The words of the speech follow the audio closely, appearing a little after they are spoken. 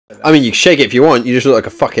I mean, you can shake it if you want. You just look like a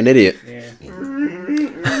fucking idiot. Yeah.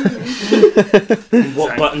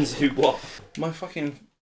 What buttons do what? My fucking...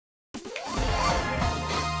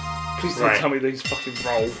 Please don't tell me these fucking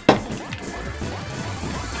roll.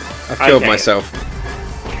 I've killed myself.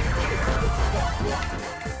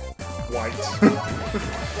 White.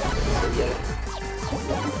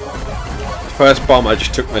 First bomb, I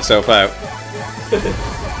just took myself out.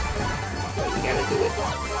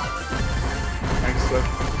 Thanks, Luke.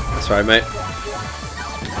 That's right, mate.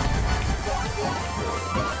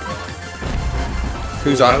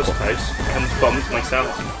 Who's that was Aqua? close. I almost bombed myself.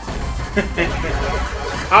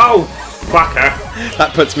 Oh, fucker!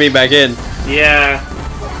 That puts me back in. Yeah.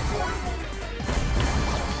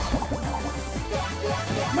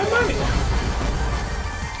 My money.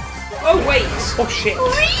 Oh wait! Oh shit!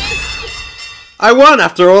 I won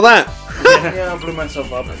after all that. Yeah, I blew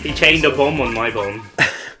myself up. He chained a bomb on my bomb.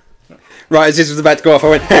 Right, as this was about to go off, I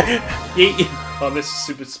went. Oh, this is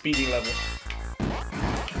super speedy level.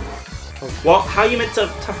 What? How are you meant to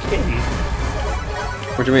tuck in?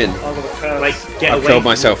 What do you mean? Like, get I away killed from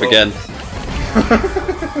myself the again.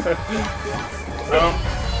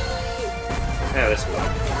 Yeah, this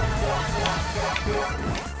one.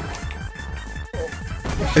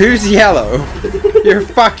 Who's yellow? You're a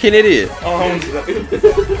fucking idiot. Oh,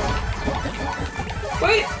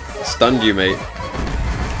 Wait! Stunned you, mate.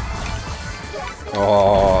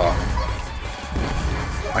 Oh.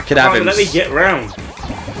 I could have him. Let me get round.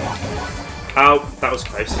 Oh, that was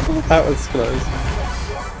close. That was close.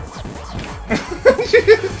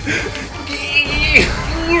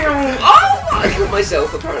 Oh! I killed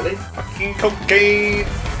myself, apparently. fucking cocaine!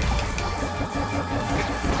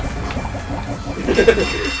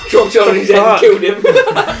 Dropped on his head and killed him.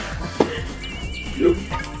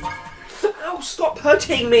 Ow, stop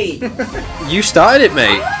hurting me! You started it,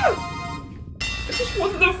 mate. I just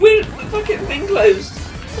wanted the fucking thing closed.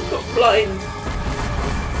 I'm not blind.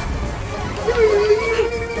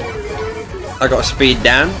 I got a speed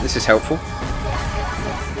down. This is helpful.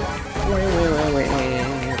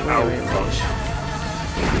 Oh gosh.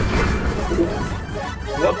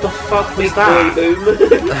 What the fuck was Big that? boy boom.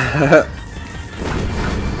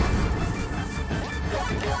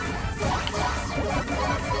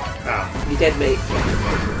 Oh. You dead, mate.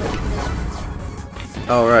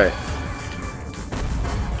 Oh, right.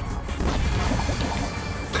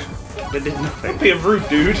 They did nothing. Don't be a rude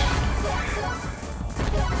dude.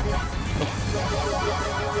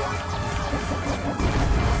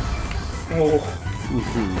 Oh.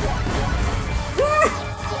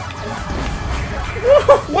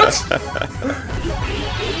 What?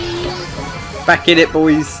 Back in it,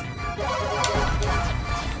 boys.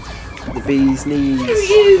 The bee's knees.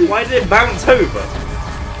 Why did it bounce over?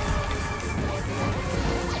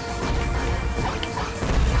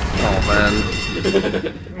 Oh, man.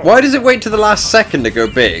 Why does it wait to the last second to go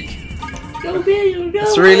big? Go big, go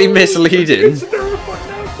It's really misleading. It's a terrifying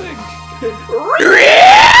now thing.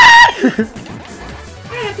 I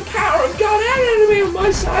have the power of God and enemy on my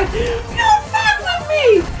side. Don't fuck with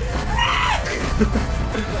me!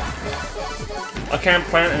 I can't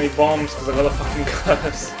plant any bombs because I got a fucking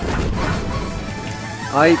curse.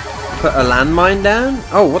 I put a landmine down?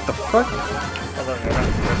 Oh, what the fuck? I don't know how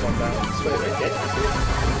to put one down. It's way right there.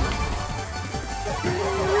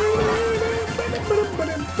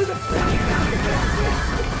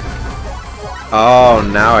 Oh,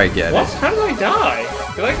 now I get What? it. How did I die?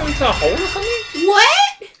 Did I go into a hole or something? What?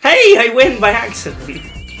 Hey, I win by accident.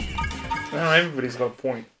 No, everybody's got a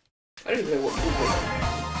point. I don't even know what people.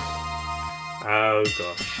 Oh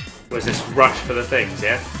gosh. Was this rush for the things,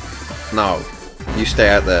 yeah? No. You stay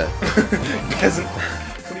out there. Peasant.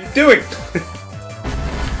 What are you doing?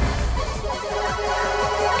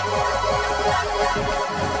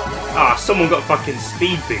 Ah, someone got fucking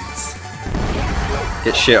speed boots.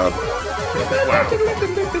 Get shit on. Wow.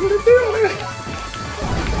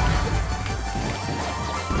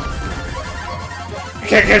 You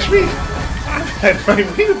can't catch me. I've had my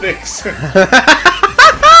Weetabix.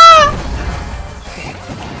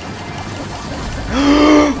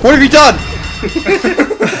 What have you done?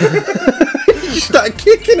 You started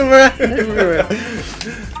kicking him around everywhere.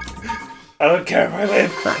 I don't care if I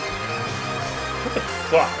live. What the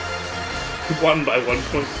fuck? One by 1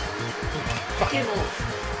 point. Fucking off.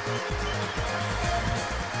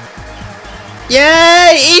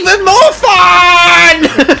 Yay! Even more fun!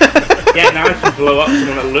 Yeah, now I can blow up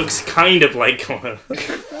someone that looks kind of like one.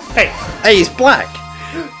 Hey! Hey, he's black.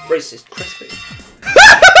 Racist, crispy.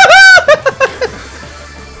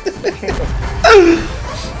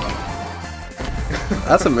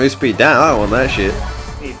 That's a move speed down. I don't want that shit.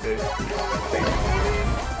 Need to.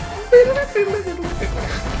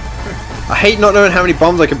 I hate not knowing how many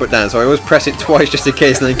bombs I can put down, so I always press it twice just in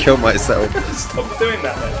case and then kill myself. Stop doing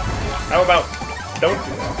that then. How about don't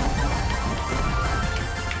do that?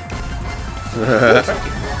 Oh, thank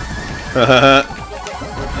you.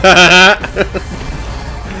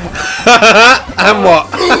 And what?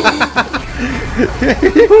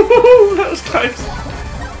 That was close.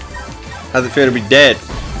 How's it feel to be dead?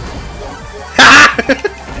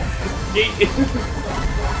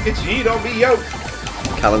 It's yeet on me, yo.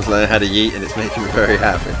 Callum's learning how to yeet and it's making me very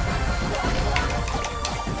happy.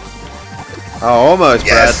 Oh, almost,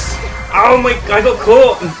 Yes. Oh my! I got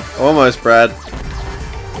caught. Brad. Almost, Brad.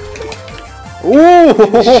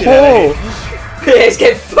 Ooh! Let's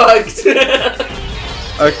get fucked.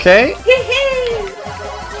 Okay.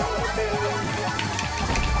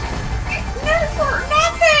 No for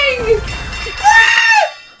nothing.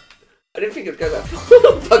 I didn't think it'd go that far.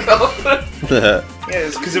 Fuck off. Yeah,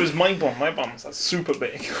 it's because it was my bomb. My bomb's like super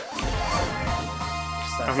big.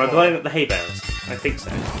 Am I blowing up the hay bales? I think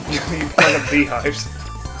so. You blow up beehives.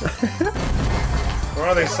 Or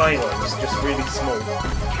are they silos? Just really small.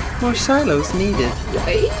 More silos needed.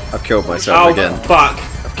 Right? I've killed myself again. Fuck!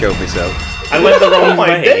 I've killed myself. I went the wrong Oh my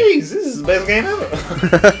way. days! This is the best game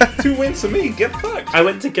ever. 2 wins for me. Get fucked. I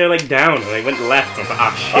went to go like down and I went left. I was like,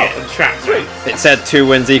 ah shit, I'm trapped. Sweet. It said 2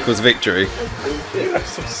 wins equals victory. You have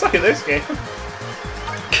some suck at this game.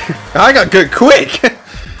 I got good quick!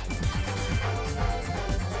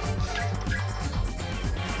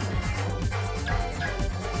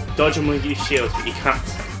 Dodge and we'll use shields, but you can't.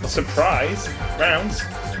 Surprise. Rounds.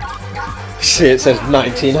 See, it says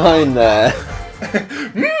 99 there.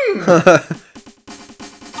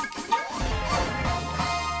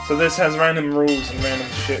 So this has random rules and random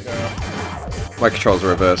shit going on. My controls are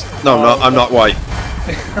reversed. No, I'm not white.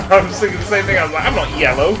 I was thinking the same thing. I was like, I'm not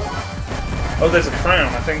yellow. Oh, there's a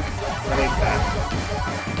crown. I think I need that.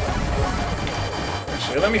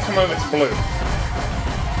 Actually, let me come over to blue.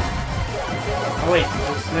 Oh wait,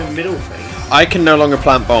 there's no middle phase. I can no longer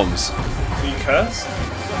plant bombs. Are you cursed?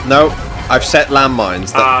 No, I've set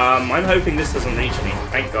landmines. That I'm hoping this doesn't reach me.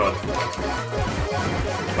 Thank God.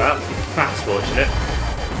 Well, that's fortunate.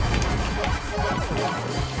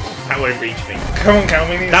 That won't reach me. Come on, Cal,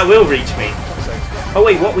 we need That will reach me. Oh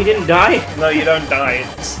wait, what? We didn't die? No, you don't die.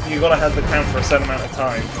 It's, you gotta have the crown for a certain amount of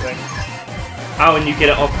time. I think. Oh, and you get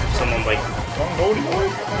it off someone like. Come on, Goldie boy.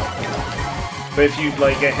 But if you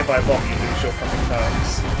like get hit by a bomb, you lose your fucking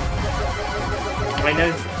turns. I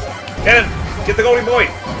know. Get him! Get the Goldie boy!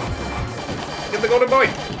 Get the Goldie boy!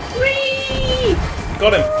 Whee!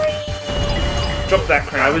 Got him! Drop that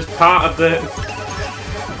crown. I was part of the.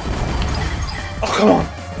 Oh, come on!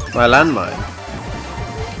 my landmine.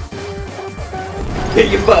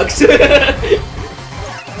 You fucked.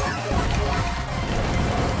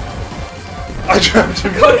 I trapped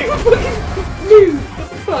him! God, you fucking move. What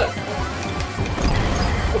the fuck?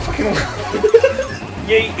 Oh, fucking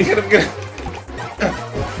Yeet. Get him, get him!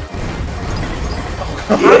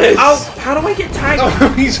 Yes. How do I get tagged?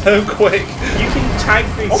 Oh, he's so quick! You can tag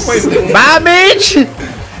things. Oh, wait a minute. Bombage!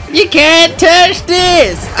 You can't touch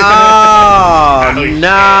this! Oh,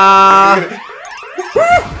 nah.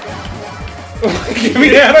 Get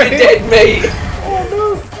me out of You're here! dead, mate. Oh no!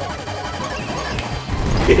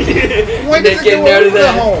 Why They're does it getting go out of over the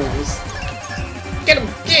there. holes? Get him!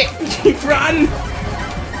 Get! Run!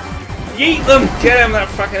 Yeet them! Get him, that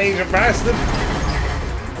fucking Asian bastard!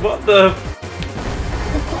 What the?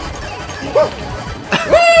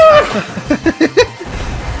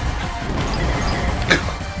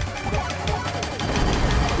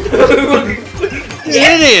 You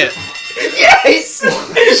idiot! Yes!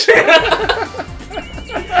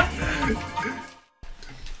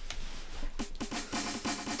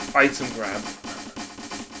 Item grab.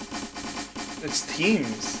 It's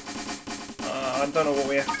teams. I don't know what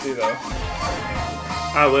we have to do though.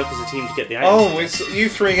 I work as a team to get the items. Oh, it's you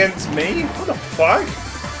 3 against me? What the fuck?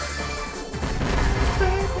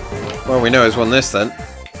 Well, we know who's won this then.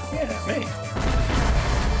 Yeah, me.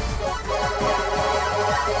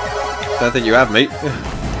 Don't think you have, mate.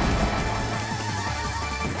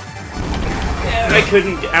 I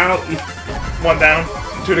couldn't get out. 1 down,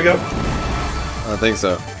 2 to go. I don't think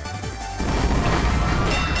so.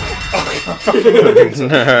 Oh, God, fucking moving.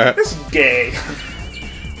 This is gay.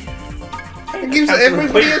 It gives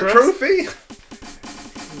everybody a trophy?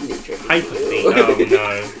 Hyper feet. Oh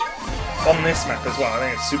no. On this map as well, I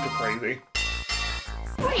think it's super crazy.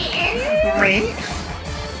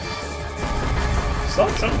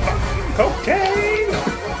 Start some fucking cocaine!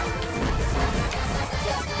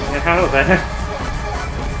 Get out of there.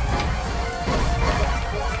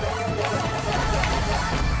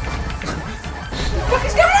 fuck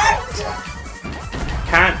is going on?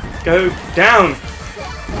 Can't go down.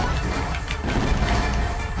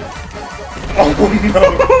 Oh no!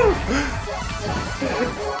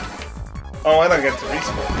 Oh, I don't get to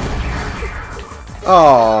respawn.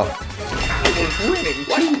 Oh. I was winning.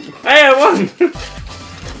 Hey, I won!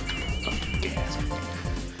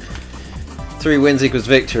 3 wins equals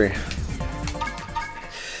victory.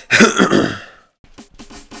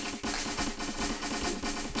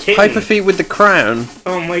 King. Hyperfeet with the crown.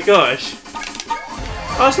 Oh my gosh.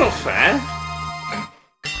 Oh, that's not fair.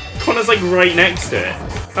 Connor's like right next to it.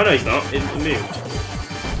 Oh no, he's not. It moved.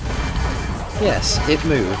 Yes, it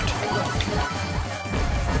moved.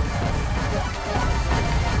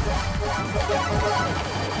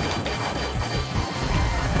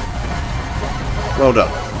 Well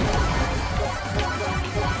done.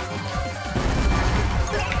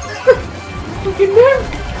 Fucking move!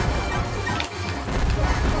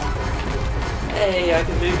 Hey, I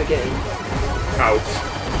can move again. Ow.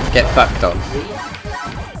 Get fucked on.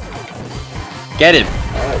 Get him.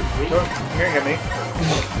 You're gonna get me.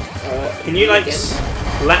 Can you like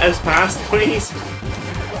let us pass, please?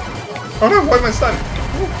 Oh no, why am I stunned?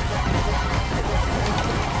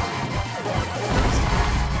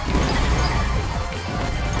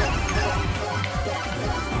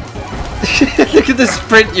 Look at the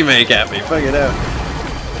sprint you make at me. Fucking hell.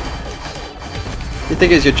 You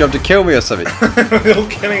think it's your job to kill me or something? We're all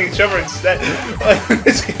killing each other instead.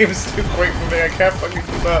 This game is too quick for me. I can't fucking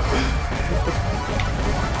keep up.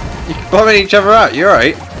 You're bombing each other out. You're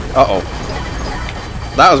alright. Uh oh.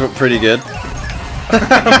 That was pretty good.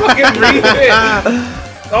 Fucking breathe it.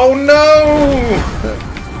 Oh no!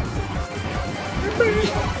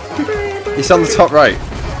 He's on the top right.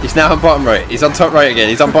 He's now on bottom right. He's on top right again.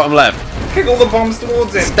 He's on bottom left. Kick all the bombs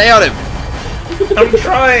towards him. Stay on him. I'm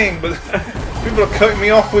trying, but people are cutting me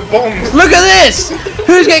off with bombs. Look at this!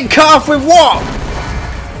 Who's getting cut off with what?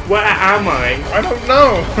 Where am I? I don't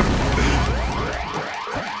know.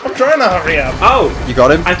 I'm trying to hurry up. Oh! You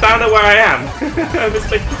got him? I found out where I am. I was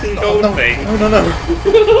like fucking gold no, thing. no, no, no.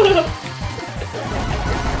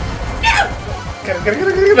 Get him.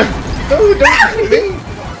 No, don't hit me.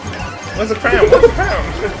 Where's the crown? Where's the crown?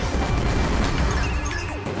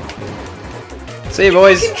 See you,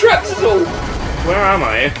 boys. Fucking traps us all! Where am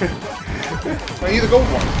I? Are you the gold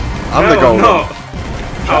one? I'm no, the gold I'm one. not.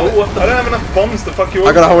 Oh, what I don't have enough bombs to fuck you I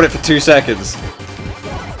up. gotta hold it for 2 seconds.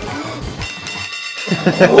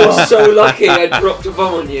 I was so lucky I dropped a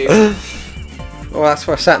bomb on you. Well, that's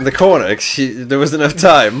why I sat in the corner, because there wasn't enough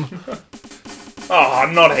time. Oh,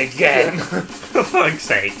 not again. For fuck's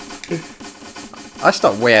sake. I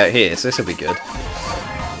stopped way out here, so this will be good.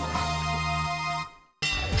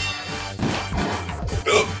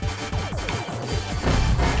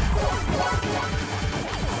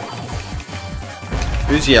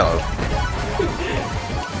 Who's yellow? I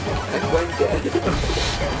won't get it.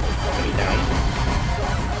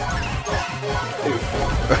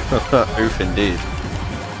 Oof, indeed.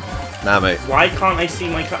 Nah, mate. Why can't I see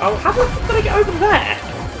my car? Oh, how the fuck did I get over there?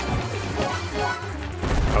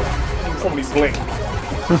 Oh, you probably blink.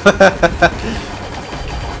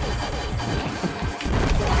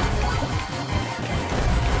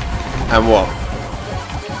 And what?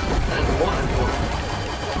 And one.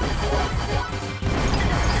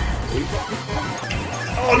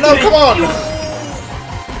 Oh no, come on!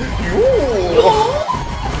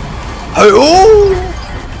 Oh!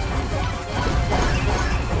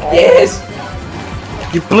 Yes!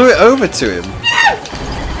 You blew it over to him.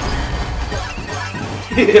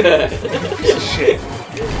 Shit.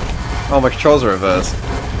 Oh, my controls are reversed.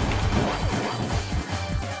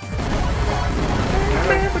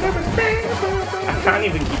 I can't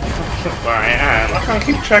even keep track of where I am. I can't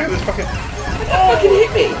keep track of this fucking... Fucking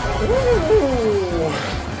hit me! Ooh.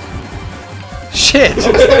 Shit! Oh,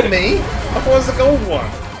 it's not me. I thought it was the gold one.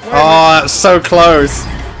 Oh, that's so close.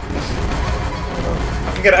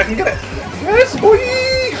 I can get it. Yes, boy!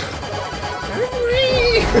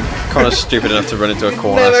 Connor's stupid enough to run into a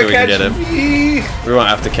corner Never so we can get catch him. me. We won't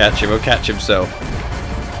have to catch him, we'll catch himself.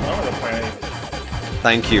 I'm gonna play it.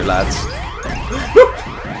 Thank you, lads.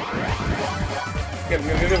 Get him.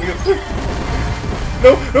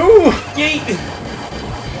 No, no! Yeet!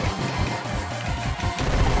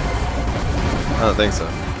 I don't think so.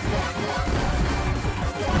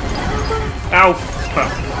 Ow!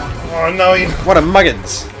 Fuck. Oh no, What a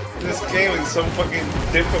muggins! this game is so fucking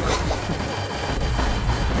difficult.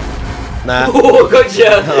 Nah. Oh,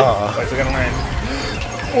 gotcha! Oh. Where's it gonna land?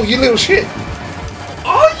 Oh, you little shit!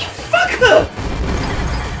 Oh, you fucker!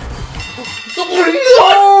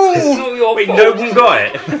 It's not your Wait, fault. no one got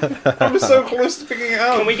it. I was so close to picking it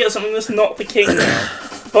Can out. we get something that's not the king now?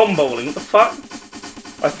 Bomb bowling, what the fuck?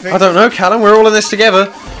 I think. I don't know, Callum. We're all in this together.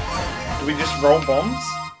 Do we just roll bombs?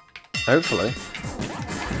 Hopefully.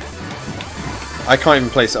 I can't even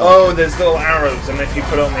place it on. Oh, there's little arrows, and if you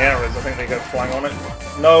put on the arrows, I think they go flying on it.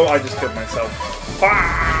 No, I just killed myself.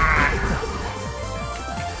 Fuck!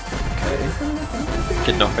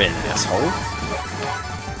 Could not be an asshole.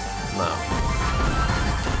 No.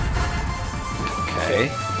 Okay.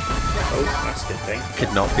 Oh, that's a good thing.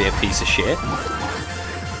 Could not be a piece of shit.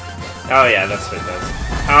 Oh yeah, that's what it does.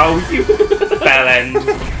 Oh, you fell end.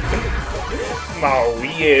 Oh,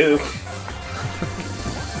 you.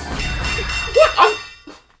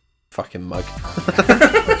 Fucking mug.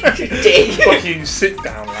 Fucking sit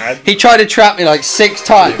down, lad. He tried to trap me like 6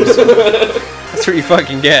 times. That's what you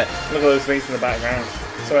fucking get. Look at those things in the background.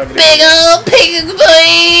 So everybody. Big old pig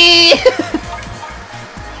boy!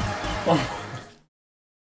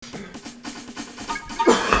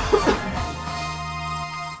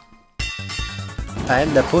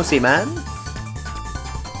 I'm the pussy man.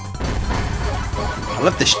 I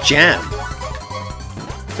love this jam. I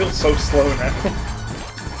feel so slow now.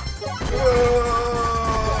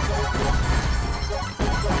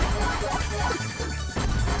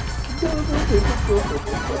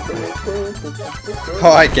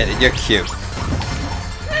 Oh, I get it. You're cute.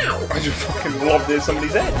 I just fucking lobbed it at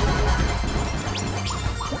somebody's head.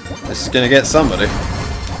 This is gonna get somebody.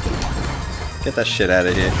 Get that shit out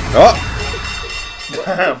of here. Oh!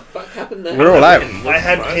 Damn. What happened there? We're all out. I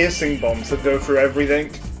had piercing bombs that go through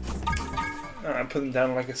everything. And I put them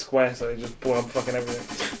down like a square so they just blow up fucking everything.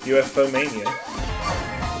 UFO mania.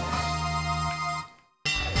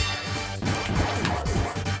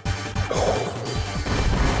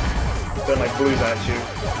 Don't like blues at you.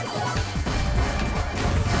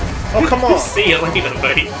 Oh, come on! See it later,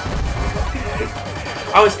 mate.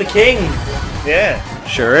 Oh, it's the king. Yeah,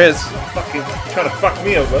 Sure is. fucking trying to fuck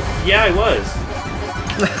me over. Yeah, I was.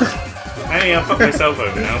 I mean, I'll fuck myself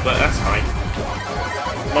over now, but that's fine.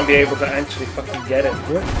 Might be able to actually fucking get it.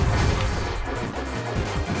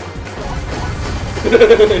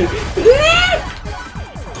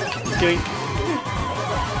 Doing.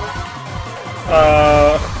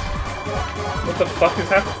 What the fuck is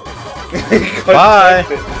happening? Bye.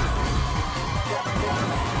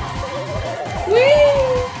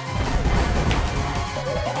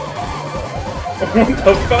 What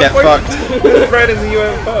the fuck? Get Why- fucked. There's red in the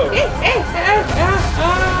UFO.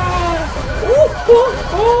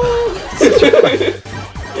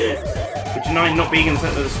 Would you mind not being in the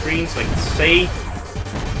center of the screen so I can see?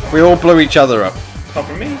 We all blew each other up. Apart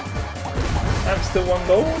from me. I'm still one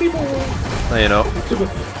goldy boy. No, you're not.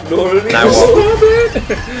 Lordy Now what?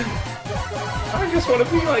 I just want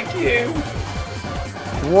to be like you.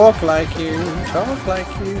 Walk like you, talk like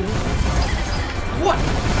you. What?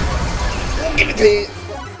 Give it to you.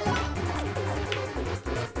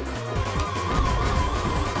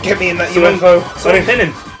 Get me in that UFO. Someone pin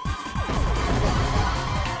him.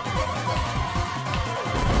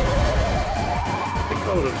 The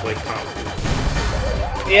golden boy can't.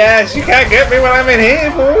 Yes, you can't get me when I'm in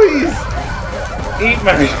here, boys. Eat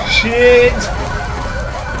my shit.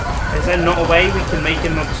 Is there not a way we can make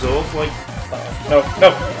him absorb, like... No, no,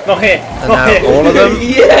 not here. And Not now here. all of them?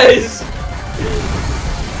 Yes!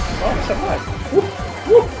 Oh, it's alive. Woo,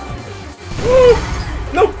 woo, woo.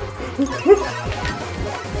 No.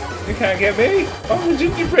 You can't get me. I'm the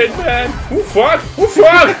gingerbread man. Oh fuck. Oh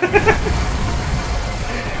fuck.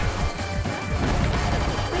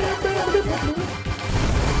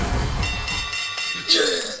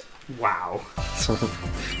 Wow.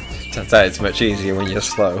 Turns out it's much easier when you're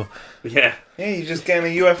slow. Yeah. Yeah, you just get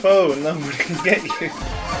in a UFO and nobody can get you.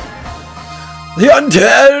 The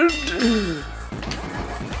undead!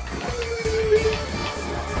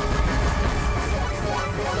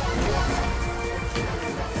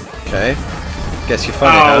 Okay. Guess you're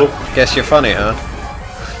funny, Ow. huh? Guess you're funny, huh?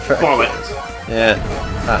 Bollocks. Yeah.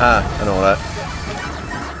 Haha, and all that.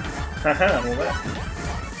 Haha, and all that.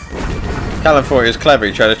 Callum thought he was clever,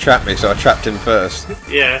 he tried to trap me, so I trapped him first.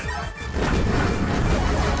 Yeah.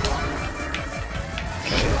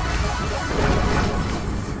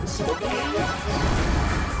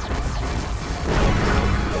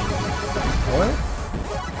 What?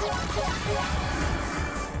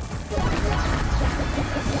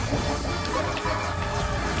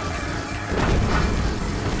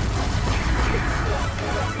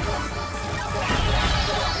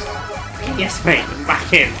 Yes, mate. I'm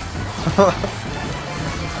back in.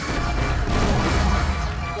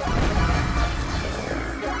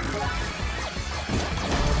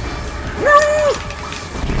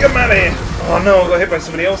 out of here! Oh no, I got hit by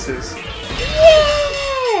somebody else's.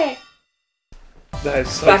 Yeah! That is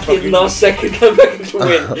so Back in last second, come back to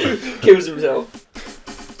win. Kills himself.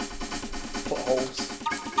 Potholes.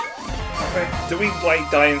 Do we like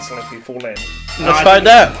die instantly if we fall in? No, Let's find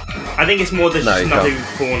out. I think it's more there's No, just you nothing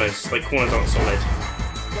can't. corners. Like corners aren't solid.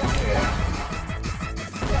 Yeah.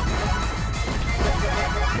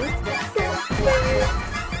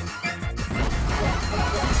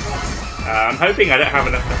 I'm hoping I don't have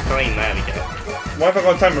enough to claim. There we go. Why have I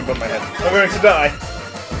got a timer above my head? I'm going to die.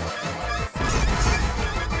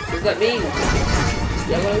 What does that mean?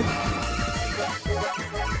 Yellow?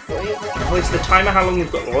 Well, it's the timer how long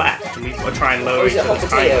we've got left, and we've got to try and lower Or it is it to hot the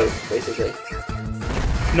potato, timer. basically?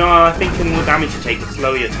 No, I think the more damage you take, the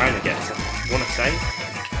slower your timer gets. I want to say.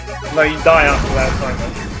 No, you die after that timer.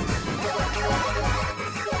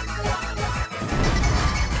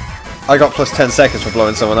 I got plus 10 seconds for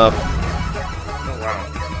blowing someone up. Oh wow.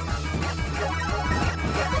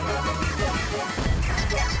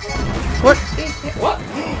 What? What?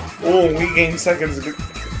 Oh, we gain seconds.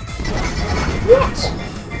 What?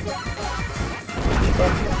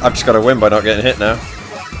 I've just got to win by not getting hit now.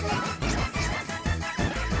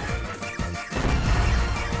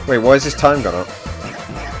 Wait, why has this time gone up?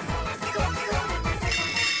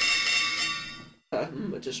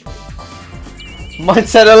 I just... Mine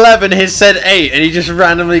said 11, his said 8, and he just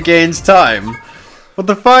randomly gains time. What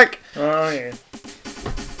the fuck? Oh, yeah.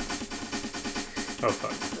 Oh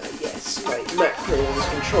fuck. yes, my macro on this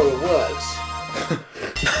controller works.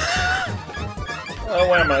 Oh,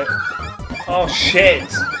 where am I? Oh, shit.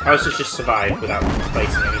 I was just survive without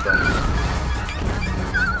placing any bombs.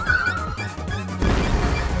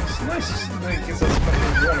 It's nice. It gives us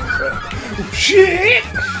fucking warnings, but... Oh, shit!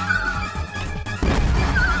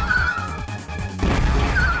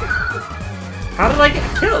 How did I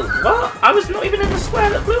get killed? What? I was not even in the square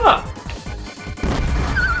that blew up.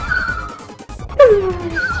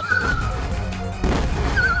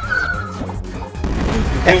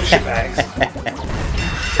 Bullshit bags.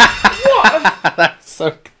 That's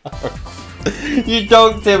so close. You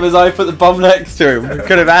donked him as I put the bomb next to him. We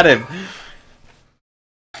could have had him.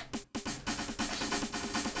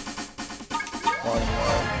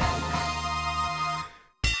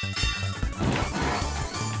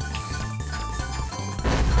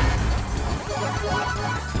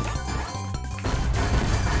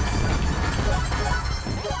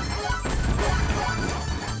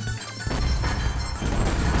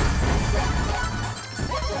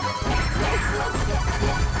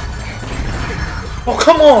 Oh,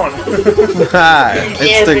 come on!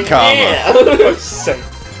 Instant karma. For fuck's sake.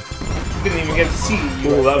 Didn't even get to see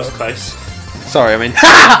you. Oh, that was close. Sorry, I mean.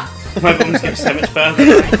 My bombs go so much further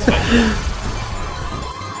than I expected.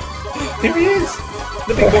 Here he is!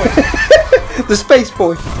 The big boy! The space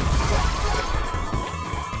boy.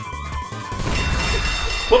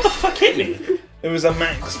 What the fuck hit me? It was a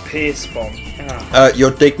Max Pierce bomb.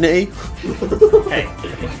 Your dignity? Hey,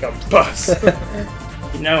 Like a bus.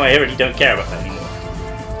 no, I already don't care about that anymore.